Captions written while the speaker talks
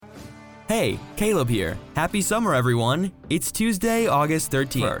Hey, Caleb here. Happy summer, everyone. It's Tuesday, August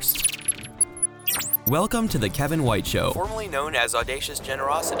 13th. Welcome to the Kevin White Show, formerly known as Audacious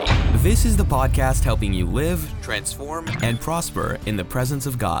Generosity. This is the podcast helping you live, transform, and prosper in the presence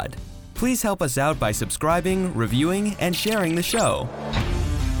of God. Please help us out by subscribing, reviewing, and sharing the show.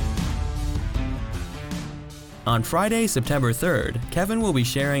 On Friday, September 3rd, Kevin will be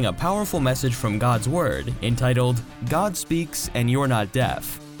sharing a powerful message from God's Word entitled, God Speaks and You're Not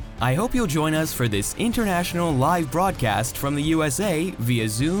Deaf. I hope you'll join us for this international live broadcast from the USA via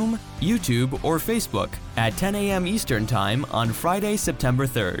Zoom, YouTube, or Facebook at 10 a.m. Eastern Time on Friday, September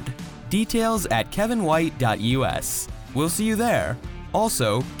 3rd. Details at kevinwhite.us. We'll see you there.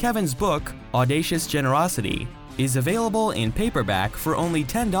 Also, Kevin's book, Audacious Generosity, is available in paperback for only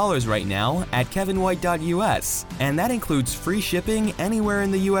 $10 right now at kevinwhite.us, and that includes free shipping anywhere in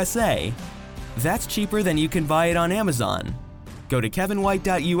the USA. That's cheaper than you can buy it on Amazon. Go to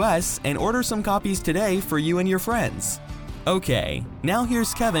kevinwhite.us and order some copies today for you and your friends. Okay, now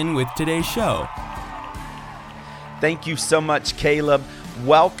here's Kevin with today's show. Thank you so much, Caleb.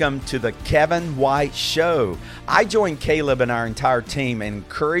 Welcome to the Kevin White Show. I join Caleb and our entire team in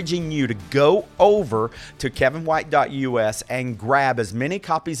encouraging you to go over to kevinwhite.us and grab as many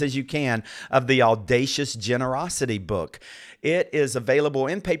copies as you can of the Audacious Generosity book. It is available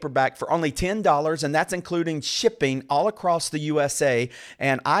in paperback for only $10, and that's including shipping all across the USA.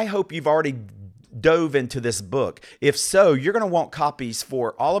 And I hope you've already dove into this book. If so, you're going to want copies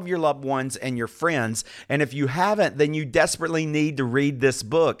for all of your loved ones and your friends. And if you haven't, then you desperately need to read this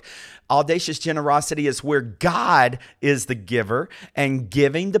book. Audacious Generosity is where God is the giver, and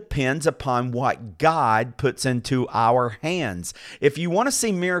giving depends upon what God puts into our hands. If you want to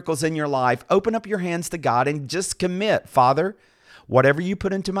see miracles in your life, open up your hands to God and just commit. Father, whatever you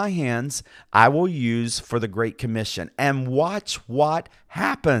put into my hands, I will use for the Great Commission. And watch what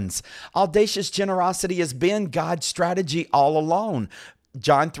happens. Audacious generosity has been God's strategy all along.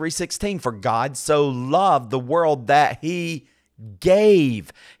 John 3:16, for God so loved the world that He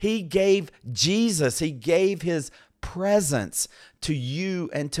gave. He gave Jesus. He gave His presence to you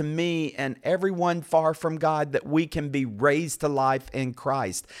and to me and everyone far from God, that we can be raised to life in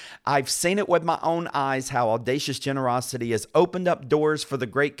Christ. I've seen it with my own eyes how audacious generosity has opened up doors for the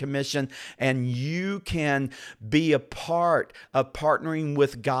Great Commission, and you can be a part of partnering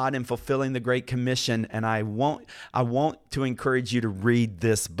with God in fulfilling the Great Commission. And I want to encourage you to read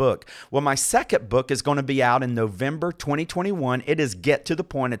this book. Well, my second book is going to be out in November 2021. It is Get to the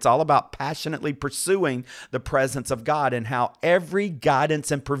Point. It's all about passionately pursuing the presence of God, and how every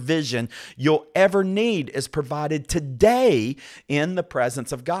guidance and provision you'll ever need is provided today in the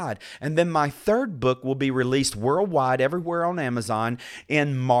presence of God. And then my third book will be released worldwide, everywhere on Amazon,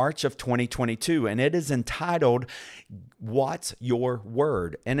 in March of 2022. And it is entitled, What's Your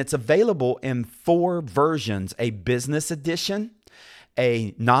Word? And it's available in 4 versions: a business edition,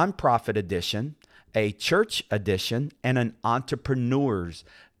 a nonprofit edition, a church edition, and an entrepreneur's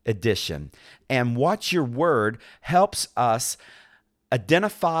edition. And What's Your Word helps us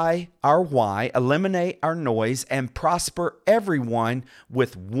identify our why, eliminate our noise, and prosper everyone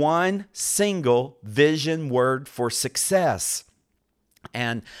with one single vision word for success.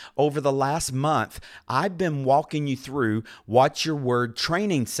 And over the last month, I've been walking you through What's Your Word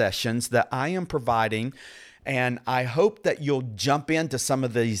training sessions that I am providing. And I hope that you'll jump into some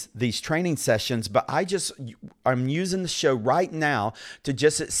of these training sessions. But I'm using the show right now to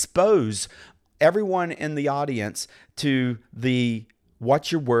just expose everyone in the audience to the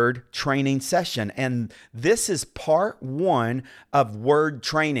What's Your Word training session. And this is part 1 of word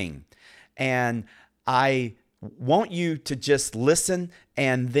training. And I want you to just listen,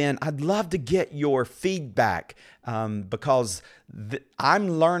 and then I'd love to get your feedback because I'm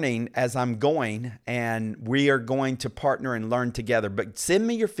learning as I'm going, and we are going to partner and learn together. But send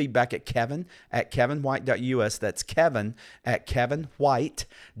me your feedback at kevin@kevinwhite.us. That's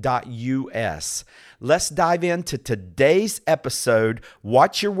kevin@kevinwhite.us. Let's dive into today's episode,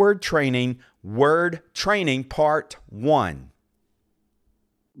 What's Your Word Training, Word Training Part 1.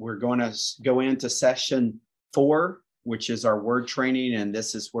 We're going to go into session 4, which is our word training. And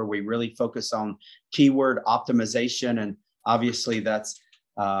this is where we really focus on keyword optimization. And obviously that's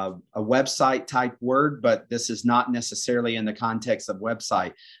a website type word, but this is not necessarily in the context of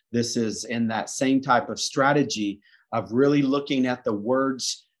website. This is in that same type of strategy of really looking at the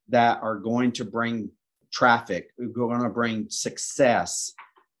words that are going to bring traffic, going to bring success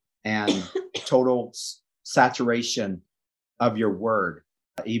and total saturation of your word,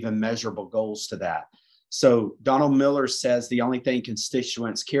 even measurable goals to that. So Donald Miller says the only thing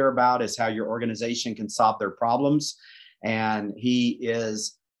constituents care about is how your organization can solve their problems. And he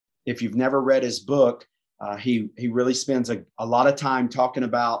is if you've never read his book, he really spends a lot of time talking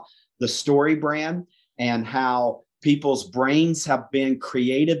about the story brand and how people's brains have been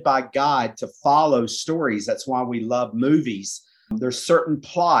created by God to follow stories. That's why we love movies. There's certain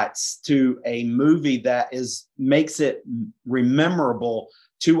plots to a movie that makes it memorable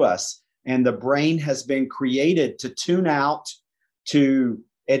to us. And the brain has been created to tune out, to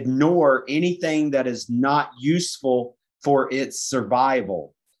ignore anything that is not useful for its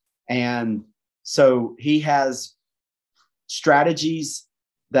survival. And so he has strategies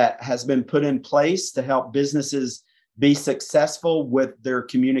that has been put in place to help businesses be successful with their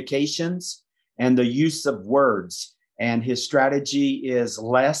communications and the use of words. And his strategy is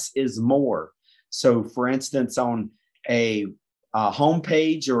less is more. So for instance, on a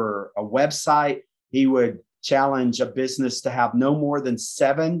homepage or a website, he would challenge a business to have no more than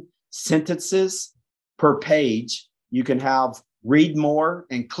 7 sentences per page. You can have read more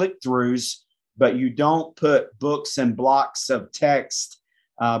and click-throughs, but you don't put books and blocks of text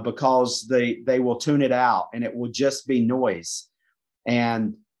because they will tune it out and it will just be noise.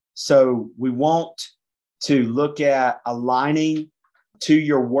 And so we want to look at aligning to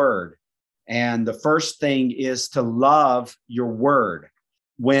your word. And the first thing is to love your word.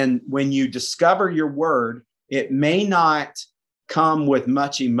 When you discover your word, it may not come with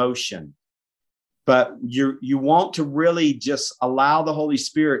much emotion, but you want to really just allow the Holy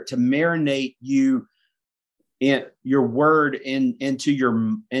Spirit to marinate you in your word into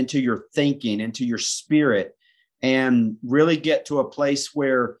your thinking, into your spirit, and really get to a place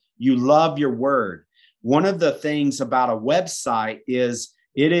where you love your word. One of the things about a website is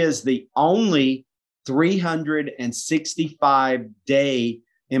it is the only 365-day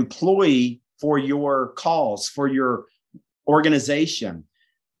employee for your cause, for your organization.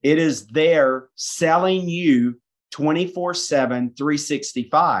 It is there selling you 24/7,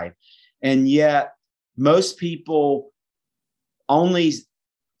 365. And yet most people only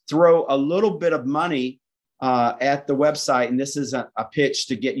throw a little bit of money at the website. And this is a pitch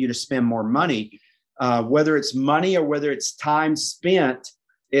to get you to spend more money. Whether it's money or whether it's time spent,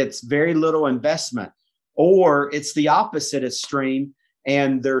 it's very little investment. Or it's the opposite extreme,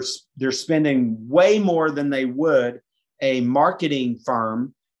 and they're spending way more than they would a marketing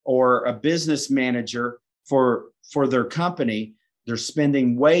firm or a business manager for their company. They're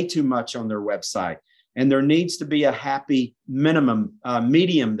spending way too much on their website. And there needs to be a happy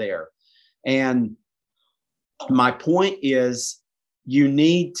medium there. And my point is, you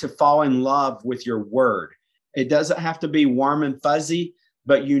need to fall in love with your word. It doesn't have to be warm and fuzzy,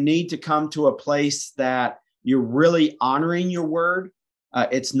 but you need to come to a place that you're really honoring your word.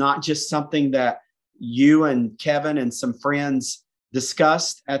 It's not just something that you and Kevin and some friends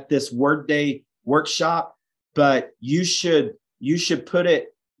discussed at this Word Day workshop, but you should put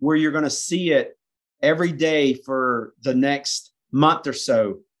it where you're going to see it every day for the next month or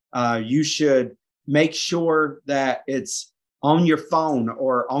so. You should make sure that it's on your phone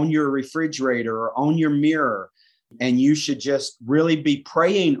or on your refrigerator or on your mirror. And you should just really be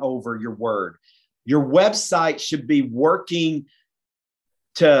praying over your word. Your website should be working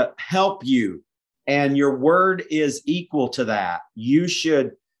to help you, and your word is equal to that. You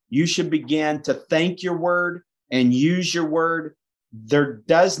should begin to thank your word and use your word. There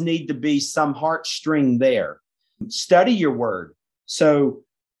does need to be some heartstring there. Study your word. So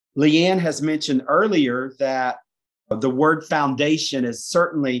Leanne has mentioned earlier that the word foundation is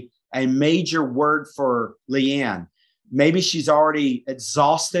certainly a major word for Leanne. Maybe she's already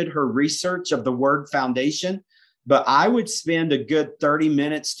exhausted her research of the word foundation, but I would spend a good 30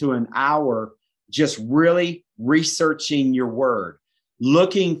 minutes to an hour just really researching your word,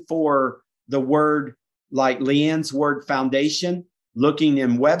 looking for the word like Leanne's word foundation, looking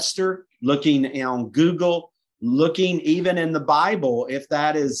in Webster, looking on Google, looking even in the Bible, if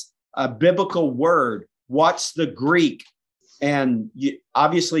that is a biblical word. Watch the Greek. And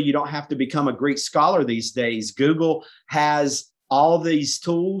obviously, you don't have to become a Greek scholar these days. Google has all these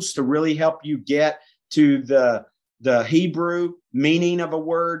tools to really help you get to the Hebrew meaning of a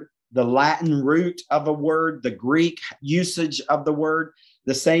word, the Latin root of a word, the Greek usage of the word.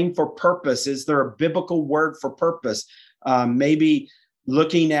 The same for purpose. Is there a biblical word for purpose? Maybe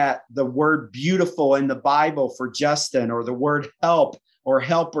looking at the word beautiful in the Bible for Justin, or the word help or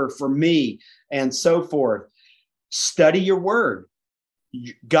helper for me, and so forth. Study your word.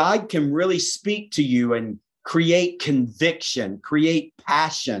 God can really speak to you and create conviction, create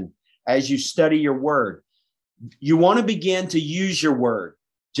passion as you study your word. You want to begin to use your word.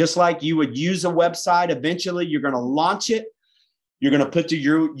 Just like you would use a website, eventually you're going to launch it. You're going to put the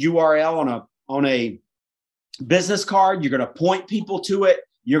URL on a business card. You're going to point people to it.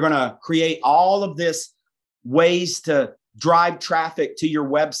 You're going to create all of this ways to drive traffic to your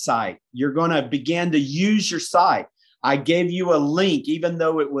website. You're going to begin to use your site. I gave you a link, even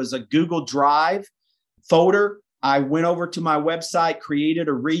though it was a Google Drive folder. I went over to my website, created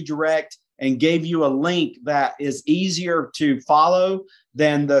a redirect, and gave you a link that is easier to follow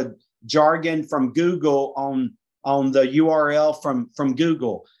than the jargon from Google on the URL from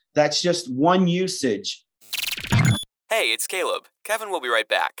Google. That's just one usage. Hey, it's Caleb. Kevin will be right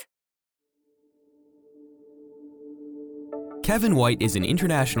back. Kevin White is an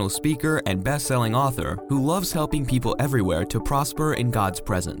international speaker and best-selling author who loves helping people everywhere to prosper in God's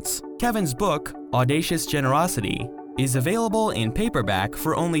presence. Kevin's book, Audacious Generosity, is available in paperback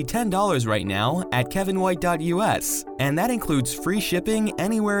for only $10 right now at kevinwhite.us, and that includes free shipping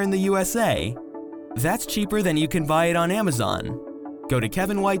anywhere in the USA. That's cheaper than you can buy it on Amazon. Go to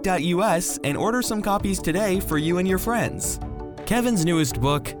kevinwhite.us and order some copies today for you and your friends. Kevin's newest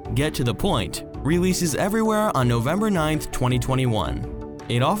book, Get to the Point, releases everywhere on November 9th, 2021.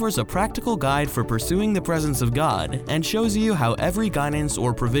 It offers a practical guide for pursuing the presence of God and shows you how every guidance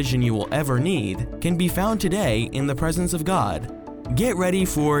or provision you will ever need can be found today in the presence of God. Get ready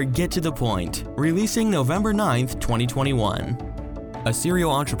for Get to the Point, releasing November 9th, 2021. A serial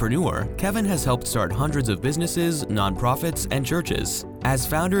entrepreneur, Kevin has helped start hundreds of businesses, nonprofits, and churches. As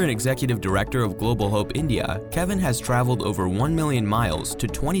founder and executive director of Global Hope India, Kevin has traveled over 1 million miles to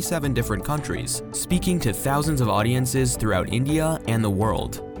 27 different countries, speaking to thousands of audiences throughout India and the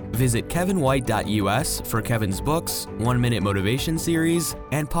world. Visit kevinwhite.us for Kevin's books, 1-minute motivation series,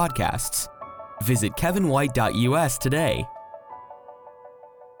 and podcasts. Visit kevinwhite.us today.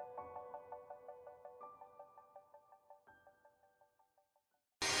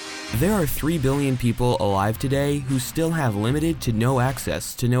 There are 3 billion people alive today who still have limited to no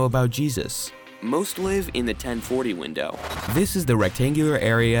access to know about Jesus. Most live in the 1040 window. This is the rectangular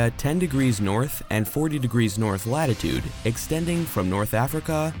area 10 degrees north and 40 degrees north latitude, extending from North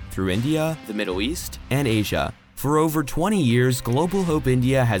Africa through India, the Middle East, and Asia. For over 20 years, Global Hope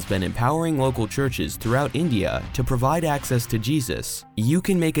India has been empowering local churches throughout India to provide access to Jesus. You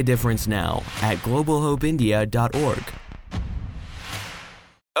can make a difference now at globalhopeindia.org.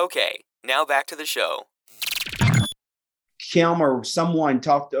 Okay, now back to the show. Kim or someone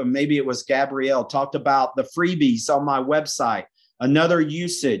talked, or maybe it was Gabrielle, talked about the freebies on my website, another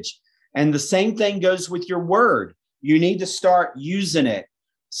usage. And the same thing goes with your word. You need to start using it.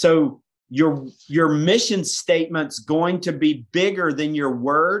 So your mission statement's going to be bigger than your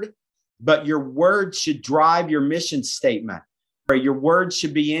word, but your word should drive your mission statement. Or your word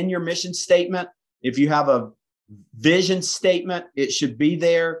should be in your mission statement. If you have a vision statement, it should be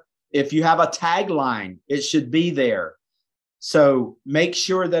there. If you have a tagline, it should be there. So make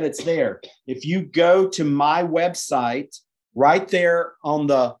sure that it's there. If you go to my website, right there on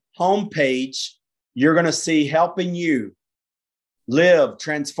the homepage, you're going to see helping you live,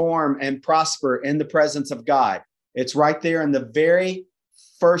 transform, and prosper in the presence of God. It's right there in the very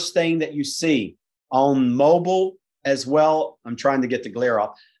first thing that you see on mobile as well. I'm trying to get the glare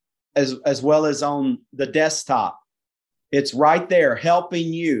off. As well as on the desktop. It's right there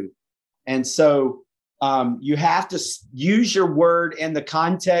helping you. And so you have to use your word in the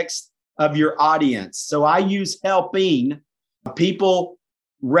context of your audience. So I use helping. People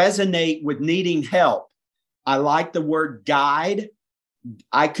resonate with needing help. I like the word guide.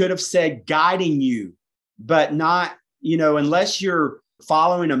 I could have said guiding you, but not, unless you're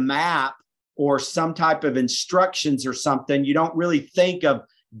following a map or some type of instructions or something, you don't really think of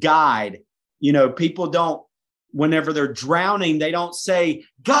guide. People don't, whenever they're drowning, they don't say,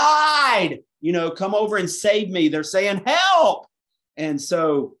 guide, come over and save me. They're saying help. And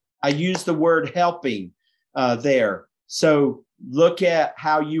so I use the word helping there. So look at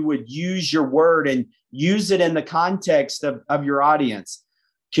how you would use your word and use it in the context of your audience.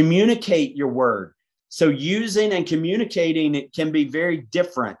 Communicate your word. So using and communicating, it can be very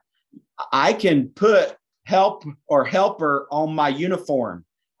different. I can put help or helper on my uniform.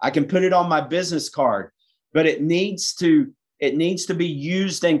 I can put it on my business card, but it needs to be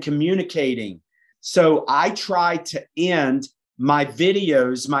used in communicating. So I try to end my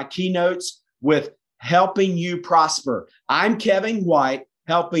videos, my keynotes with helping you prosper. I'm Kevin White,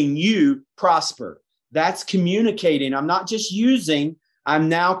 helping you prosper. That's communicating. I'm not just using, I'm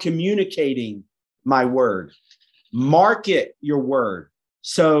now communicating my word. Market your word.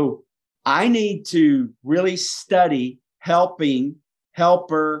 So I need to really study helping,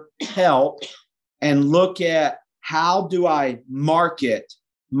 helper, help, and look at how do I market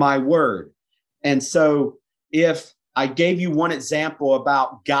my word. And so if I gave you one example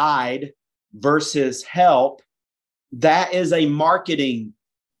about guide versus help, that is a marketing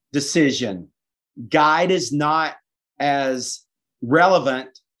decision. Guide is not as relevant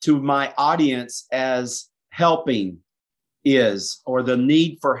to my audience as helping is, or the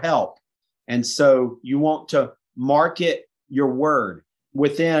need for help. And so you want to market your word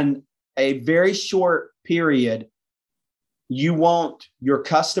within a very short period. You want your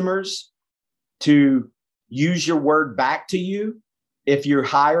customers to use your word back to you. If you're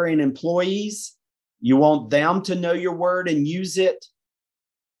hiring employees, you want them to know your word and use it.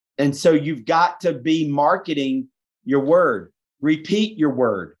 And so you've got to be marketing your word. Repeat your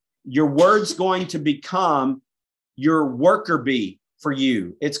word. Your word's going to become your worker bee for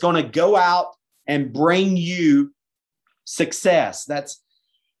you. It's going to go out and bring you success. That's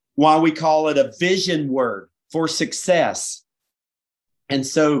why we call it a vision word for success. And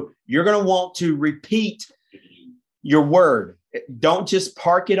so you're going to want to repeat your word. Don't just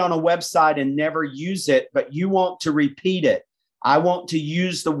park it on a website and never use it, but you want to repeat it. I want to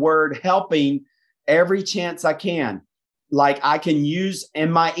use the word helping every chance I can. Like I can use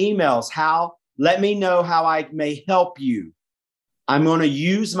in my emails, let me know how I may help you. I'm going to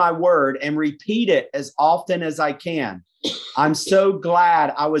use my word and repeat it as often as I can. I'm so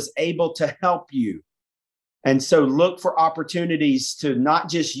glad I was able to help you. And so look for opportunities to not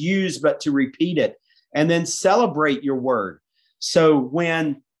just use, but to repeat it, and then celebrate your word. So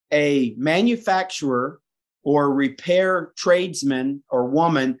when a manufacturer or repair tradesman or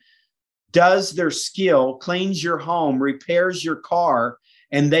woman does their skill, cleans your home, repairs your car,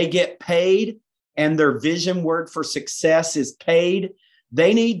 and they get paid, and their vision word for success is paid,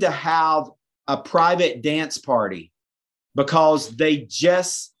 they need to have a private dance party, because they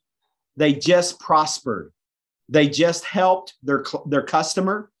just prospered. They just helped their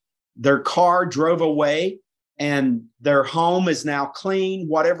customer. Their car drove away and their home is now clean,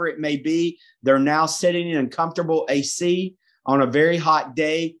 whatever it may be. They're now sitting in comfortable AC on a very hot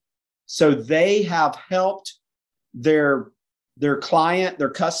day. So they have helped their client, their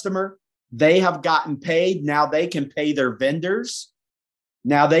customer. They have gotten paid. Now they can pay their vendors.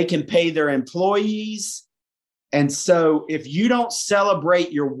 Now they can pay their employees. And so if you don't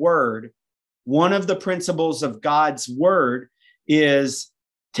celebrate your word, one of the principles of God's word is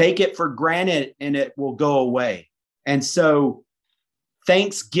take it for granted and it will go away. And so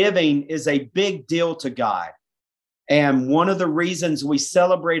Thanksgiving is a big deal to God. And one of the reasons we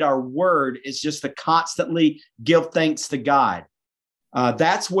celebrate our word is just to constantly give thanks to God.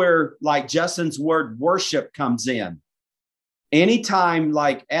 That's where, like Justin's word, worship comes in. Anytime,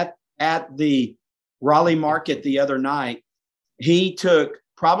 like at the Raleigh market the other night, he took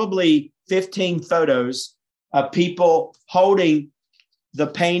probably 15 photos of people holding the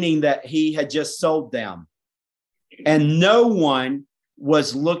painting that he had just sold them. And no one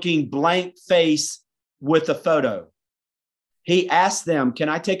was looking blank face with a photo. He asked them, "Can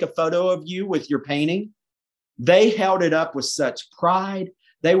I take a photo of you with your painting?" They held it up with such pride.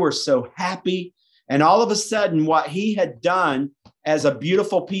 They were so happy. And all of a sudden, what he had done as a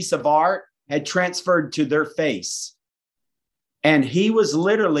beautiful piece of art had transferred to their face. And he was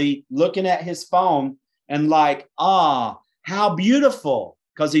literally looking at his phone and like, how beautiful,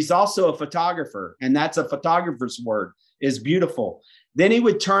 because he's also a photographer. And that's a photographer's word, is beautiful. Then he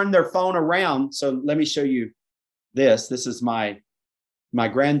would turn their phone around. So let me show you this. This is my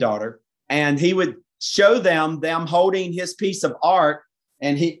granddaughter. And he would show them holding his piece of art.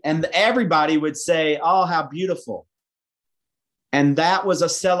 And everybody would say, "Oh, how beautiful." And that was a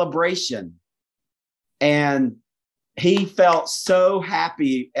celebration. And he felt so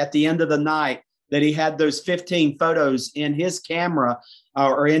happy at the end of the night that he had those 15 photos in his camera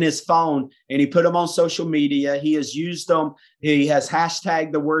or in his phone, and he put them on social media. He has used them. He has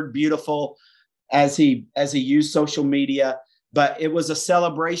hashtagged the word beautiful as he used social media, but it was a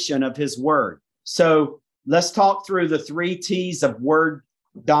celebration of his word. So let's talk through the 3 T's of word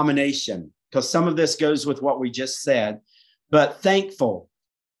domination, because some of this goes with what we just said. But thankful.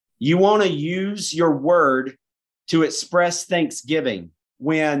 You want to use your word to express thanksgiving.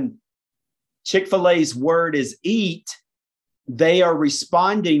 When Chick-fil-A's word is eat, they are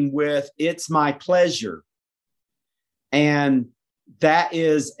responding with, "It's my pleasure." And that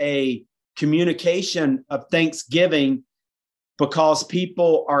is a communication of thanksgiving because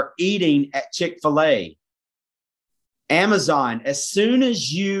people are eating at Chick-fil-A. Amazon, as soon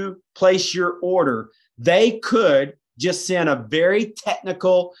as you place your order, they could just send a very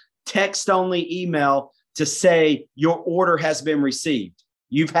technical text-only email to say your order has been received.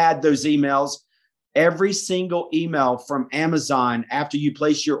 You've had those emails. Every single email from Amazon after you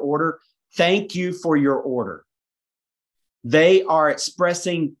place your order, "Thank you for your order." They are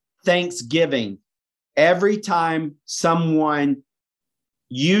expressing thanksgiving every time someone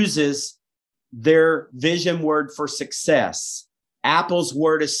uses their vision word for success. Apple's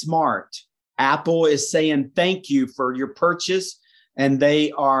word is smart. Apple is saying thank you for your purchase, and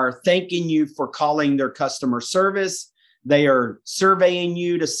they are thanking you for calling their customer service. They are surveying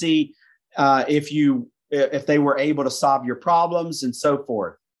you to see if they were able to solve your problems and so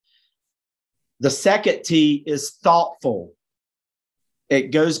forth. The second T is thoughtful.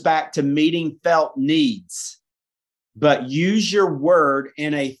 It goes back to meeting felt needs, but use your word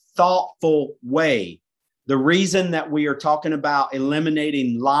in a thoughtful way. The reason that we are talking about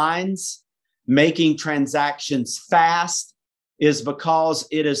eliminating lines, making transactions fast, is because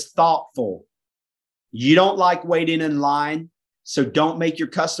it is thoughtful. You don't like waiting in line, so don't make your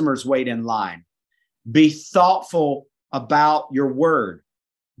customers wait in line. Be thoughtful about your word.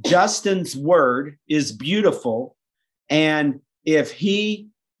 Justin's word is beautiful, and if he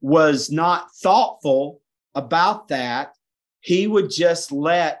was not thoughtful about that, he would just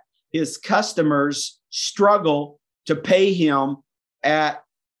let his customers struggle to pay him at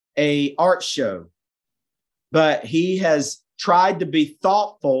an art show. But he has tried to be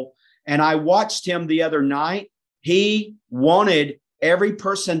thoughtful, and I watched him the other night. He wanted every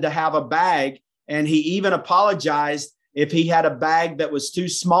person to have a bag, and he even apologized if he had a bag that was too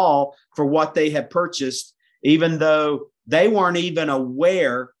small for what they had purchased, even though they weren't even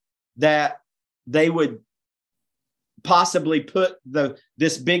aware that they would possibly put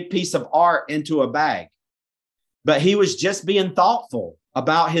this big piece of art into a bag. But he was just being thoughtful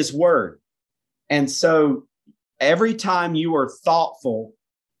about his word. And so every time you are thoughtful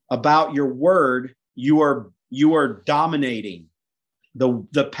about your word, you are dominating.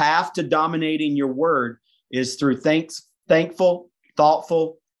 The path to dominating your word is through thankful,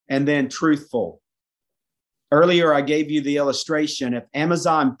 thoughtful, and then truthful. Earlier, I gave you the illustration. If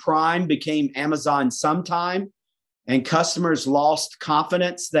Amazon Prime became Amazon Sometime and customers lost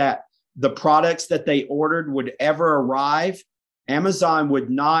confidence that the products that they ordered would ever arrive, Amazon would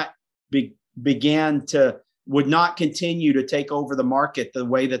not continue to take over the market the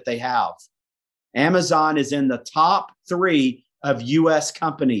way that they have. Amazon is in the top 3 of U.S.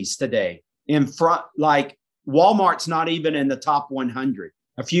 companies today. In front, like Walmart's not even in the top 100.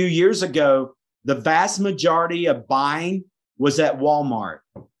 A few years ago, the vast majority of buying was at Walmart.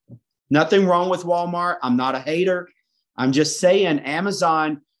 Nothing wrong with Walmart. I'm not a hater. I'm just saying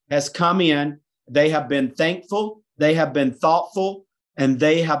Amazon has come in. They have been thankful. They have been thoughtful, and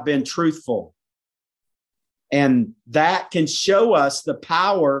they have been truthful. And that can show us the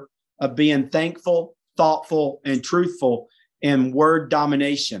power of being thankful, thoughtful, and truthful in word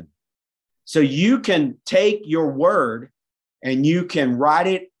domination. So you can take your word and you can write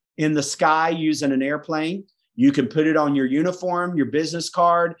it in the sky using an airplane. You can put it on your uniform, your business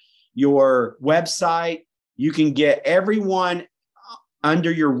card, your website. You can get everyone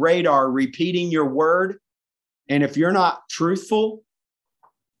under your radar repeating your word. And if you're not truthful,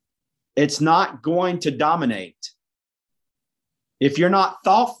 it's not going to dominate. If you're not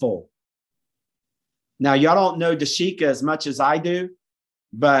thoughtful. Now, y'all don't know Dashika as much as I do,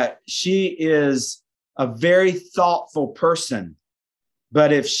 but she is a very thoughtful person.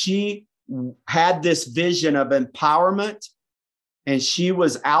 But if she had this vision of empowerment and she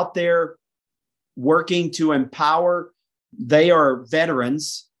was out there working to empower, they are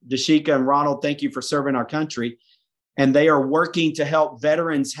veterans. Dashika and Ronald, thank you for serving our country. And they are working to help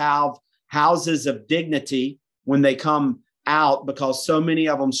veterans have houses of dignity when they come out, because so many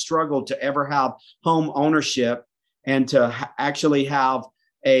of them struggle to ever have home ownership and to actually have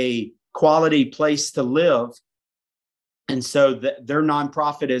a quality place to live. And so their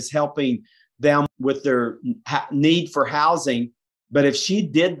nonprofit is helping them with their need for housing. But if she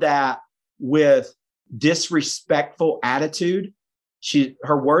did that with disrespectful attitude,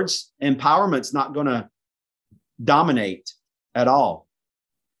 her words empowerment's not going to dominate at all.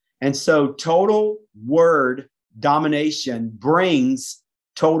 And so total word domination brings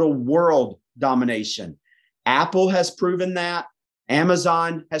total world domination. Apple has proven that.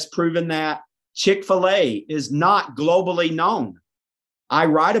 Amazon has proven that. Chick-fil-A is not globally known. I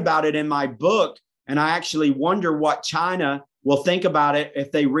write about it in my book, and I actually wonder what China will think about it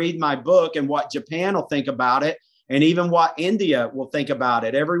if they read my book, and what Japan will think about it, and even what India will think about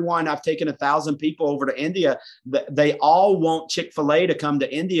it. Everyone, I've taken 1,000 people over to India. They all want Chick-fil-A to come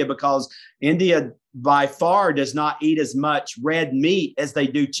to India, because India by far does not eat as much red meat as they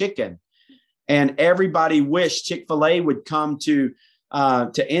do chicken. And everybody wished Chick-fil-A would come to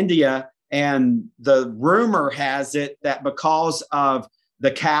India. And the rumor has it that because of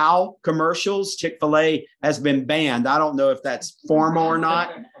the cow commercials, Chick-fil-A has been banned. I don't know if that's formal or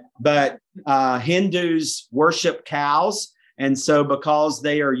not, but Hindus worship cows. And so because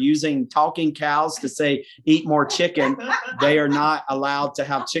they are using talking cows to say, eat more chicken, they are not allowed to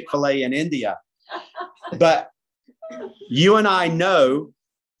have Chick-fil-A in India. But you and I know,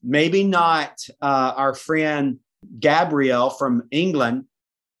 maybe not our friend Gabrielle from England,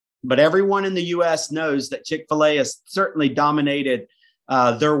 but everyone in the U.S. knows that Chick-fil-A has certainly dominated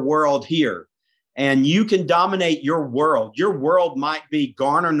their world here. And you can dominate your world. Your world might be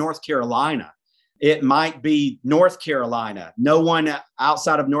Garner, North Carolina. It might be North Carolina. No one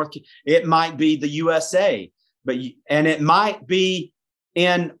outside of it might be the USA, and it might be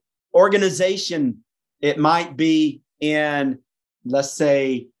in organization. It might be in, let's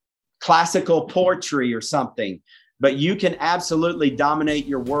say, classical poetry or something, but you can absolutely dominate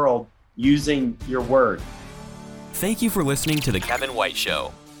your world using your word. Thank you for listening to The Kevin White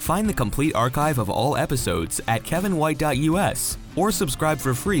Show. Find the complete archive of all episodes at kevinwhite.us or subscribe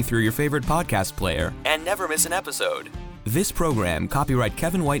for free through your favorite podcast player and never miss an episode. This program, copyright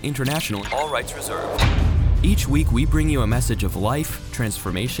Kevin White International, all rights reserved. Each week we bring you a message of life,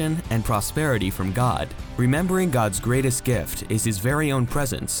 transformation, and prosperity from God. Remembering God's greatest gift is His very own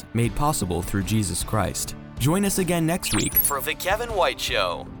presence, made possible through Jesus Christ. Join us again next week for The Kevin White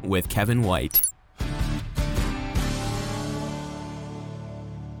Show with Kevin White.